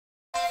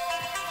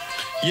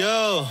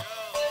Yo,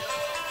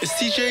 it's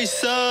TJ's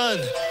son.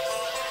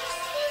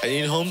 I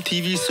need home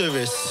TV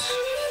service.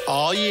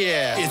 Oh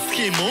yeah, it's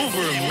game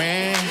over,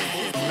 man.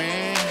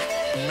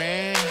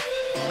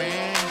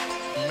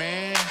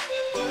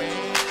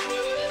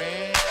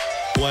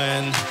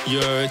 When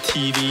your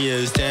TV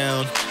is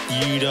down,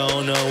 you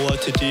don't know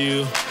what to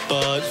do,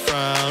 but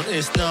frown,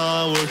 it's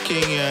not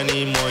working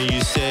anymore.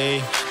 You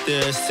say,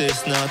 this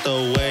is not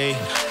the way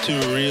to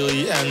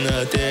really end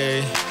the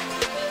day.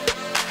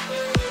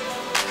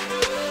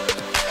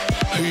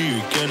 Who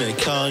you gonna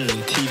call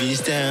when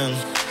TV's down?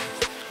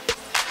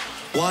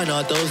 Why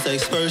not those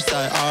experts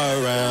that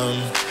are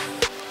around?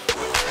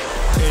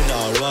 And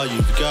all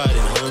you've got in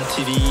home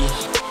TV,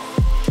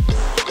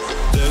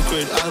 they're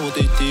great at what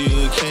they do,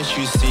 can't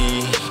you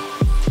see?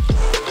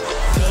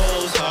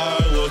 Those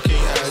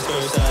hard-working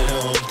experts at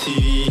home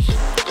TV,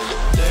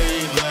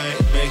 they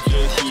might make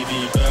your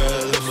TV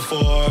better than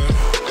before.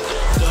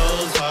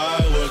 Those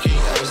hard-working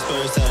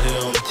experts at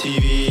home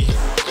TV,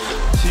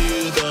 to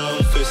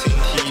them fixing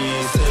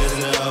TVs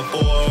isn't a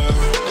bore.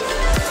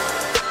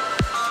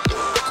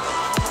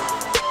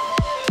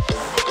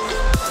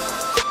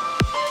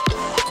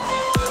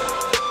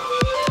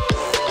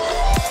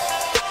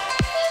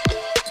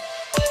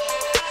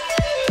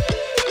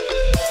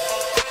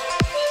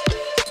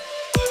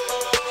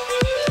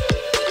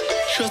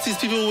 Trust these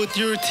people with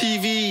your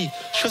TV.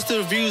 Trust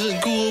their views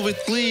and Google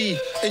with glee.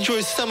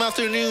 Enjoy some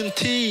afternoon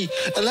tea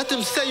and let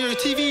them set your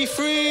TV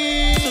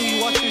free. So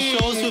you watch your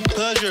shows with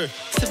pleasure.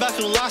 Sit back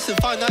and relax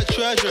and find that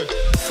treasure.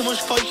 So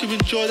much fun you can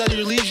enjoy that at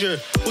your leisure.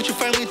 With your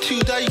family too,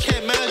 that you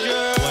can't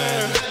measure.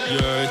 When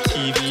your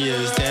TV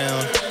is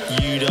down,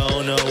 you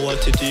don't know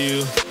what to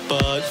do,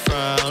 but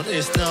frown,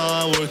 it's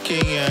not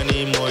working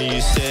anymore.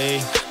 You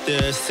say,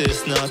 this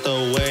is not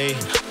the way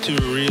to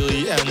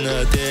really end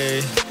the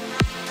day.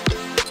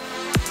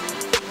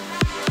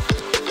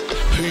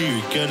 Who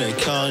you gonna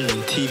call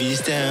when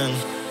TV's down?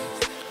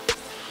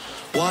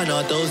 Why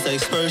not those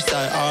experts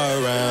that are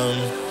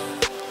around?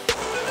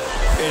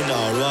 And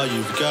all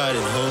you've got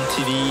in home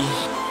TV,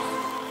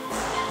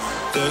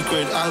 they're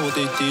great at what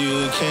they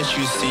do, can't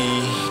you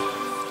see?